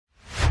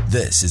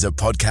This is a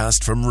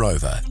podcast from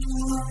Rover.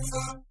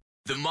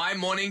 The My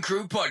Morning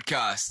Crew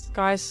podcast.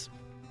 Guys,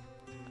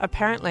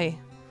 apparently,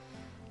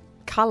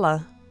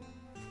 colour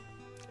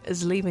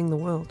is leaving the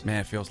world. Man,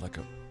 it feels like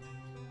a...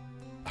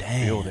 Damn.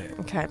 I feel that.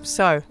 Okay,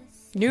 so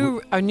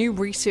a new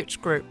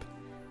research group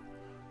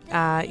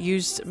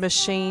used a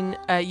machine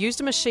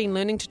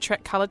learning to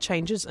track colour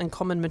changes in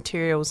common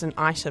materials and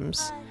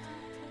items.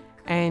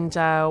 And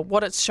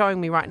what it's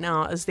showing me right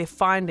now is their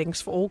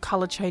findings for all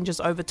colour changes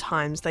over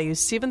time. They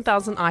used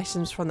 7,000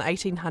 items from the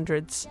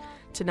 1800s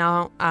to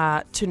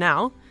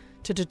now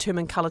to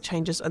determine colour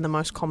changes in the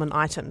most common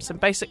items. And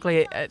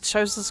basically, it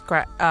shows this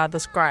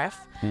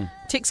graph.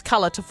 Text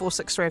colour to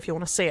 463 if you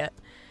want to see it.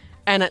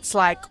 And it's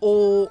like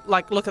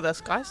look at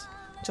this, guys,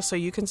 just so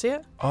you can see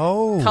it.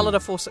 Oh. Colour to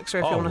 463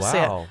 if you want to see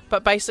wow. it.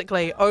 But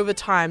basically, over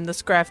time,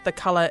 this graph, the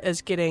colour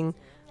is getting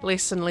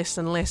less and less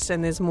and less,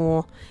 and there's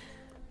more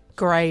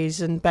greys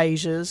and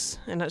beiges,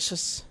 and it's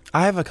just...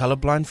 I have a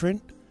colourblind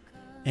friend,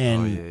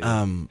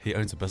 and He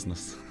owns a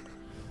business.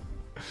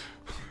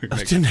 I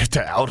didn't have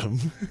to out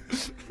him.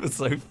 It's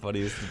so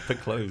funny. It's the big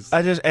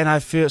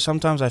clothes.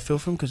 Sometimes I feel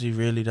for him because he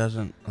really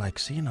doesn't like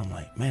see, and I'm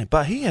like, man,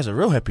 but he has a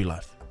real happy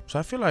life. So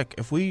I feel like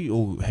if we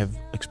all have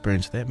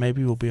experienced that,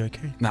 maybe we'll be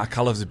okay. Nah,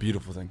 colour's a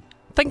beautiful thing.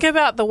 Think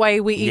about the way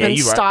we even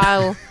you're right.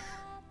 style,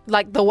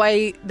 like the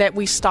way that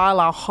we style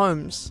our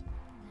homes.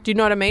 Do you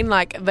know what I mean?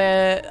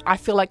 I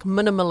feel like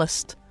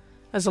minimalist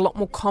is a lot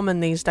more common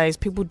these days.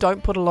 People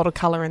don't put a lot of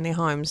colour in their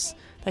homes.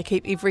 They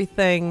keep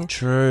everything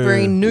True.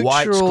 very neutral.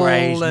 Whites,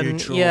 greys, and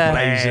neutral, yeah,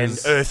 bland,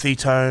 earthy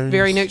tones.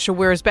 very neutral.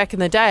 Whereas back in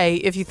the day,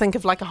 if you think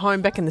of like a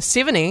home back in the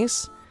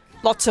 70s,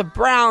 lots of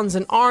browns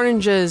and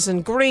oranges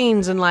and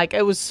greens, and like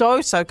it was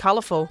so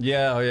colourful.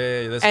 Yeah,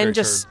 that's And very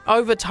just true.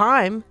 over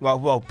time,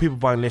 Well, people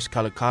buying less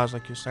coloured cars,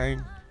 like you're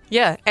saying.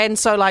 yeah. And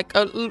so like,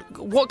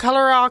 what colour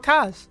are our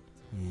cars?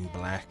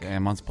 Black. Yeah,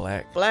 mine's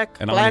black. Black,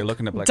 And I'm black, only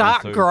looking at black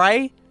dark ones too.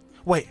 grey.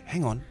 Wait,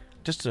 hang on.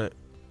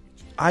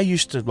 I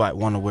used to like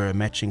want to wear a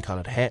matching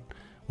coloured hat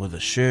with a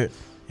shirt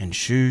and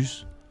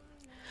shoes.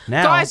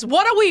 Now, Guys,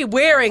 what are we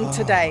wearing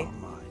today?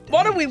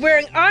 What are we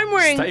wearing? I'm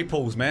wearing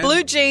Staples, man.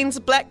 blue jeans,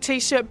 black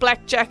t-shirt,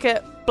 black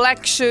jacket,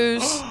 black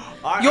shoes.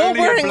 I You're only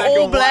have wearing black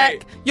all and black.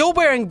 white. You're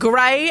wearing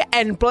grey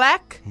and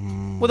black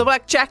with a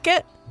black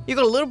jacket. You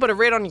got a little bit of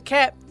red on your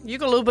cap. You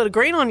got a little bit of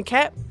green on your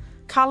cap.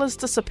 Colours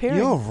disappearing.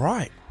 you're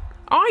right.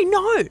 I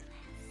know.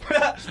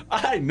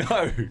 I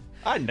know.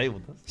 I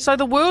nailed this. So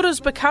the world is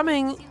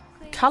becoming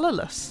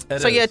colourless. It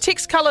So yeah, is.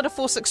 text colour to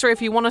 463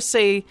 if you want to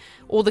see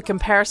all the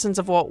comparisons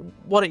of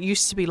what it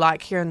used to be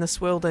like here in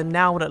this world and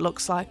now what it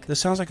looks like. This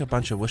sounds like a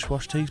bunch of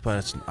wish-wash teas, but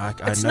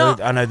It's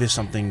not. I know there's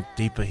something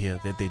deeper here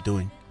that they're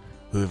doing,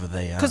 whoever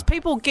they are. Because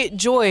people get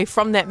joy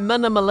from that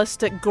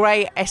minimalistic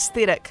grey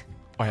aesthetic.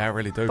 Oh, yeah, I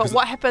really do. But 'cause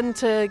what happened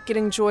to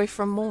getting joy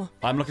from more?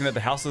 I'm looking at the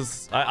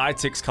houses. I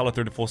text colour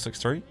through to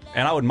 463,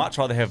 and I would much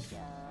rather have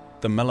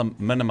the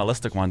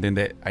minimalistic one than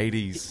that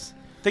 80s.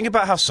 Think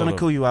about how Sort of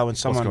cynical you are when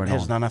someone going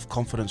has on. not enough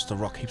confidence to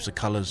rock heaps of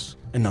colours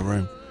in the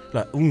room.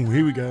 Like,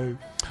 here we go.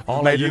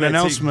 Oh, Made you an had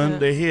announcement. Yeah.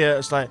 They're here.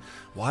 It's like,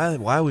 why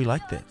are we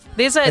like that?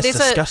 There's It's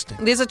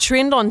disgusting. a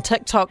trend on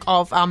TikTok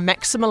of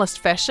maximalist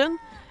fashion,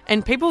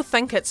 and people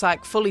think it's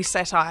like fully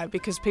satire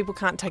because people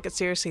can't take it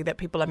seriously that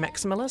people are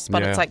maximalists,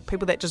 but Yeah. it's like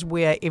people that just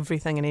wear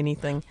everything and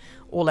anything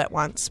all at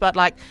once. But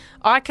like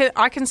I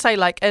can say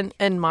like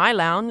in my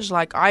lounge,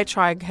 like I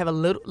try and have a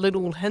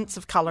little hints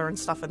of colour and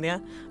stuff in there.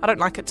 I don't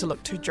like it to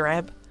look too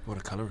drab. What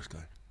a colourist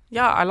guy.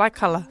 Yeah, I like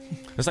colour.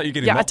 It's like you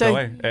getting Yeah, I mocked do.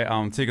 away at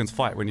Tegan's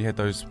fight when you had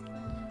those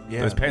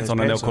pants on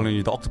and they were calling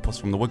you the octopus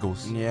from the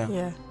Wiggles. Yeah.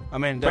 Yeah, I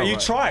mean, But you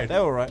tried. They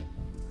were right.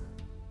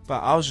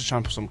 But I was just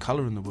trying to put some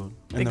colour in the world.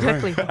 In the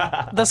room.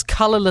 exactly. This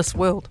colourless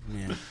world.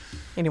 Yeah.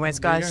 Anyways,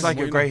 guys. It's like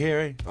your Why grey hair,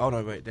 eh? Oh,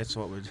 no, wait. That's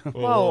what we're doing.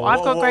 Whoa, I've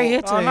got grey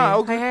hair too. Oh,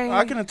 no, Hey, hey,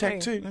 I can hey, attack hey.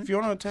 too. If you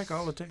want to attack,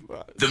 I'll attack.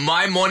 The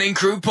My Morning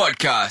Crew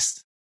podcast.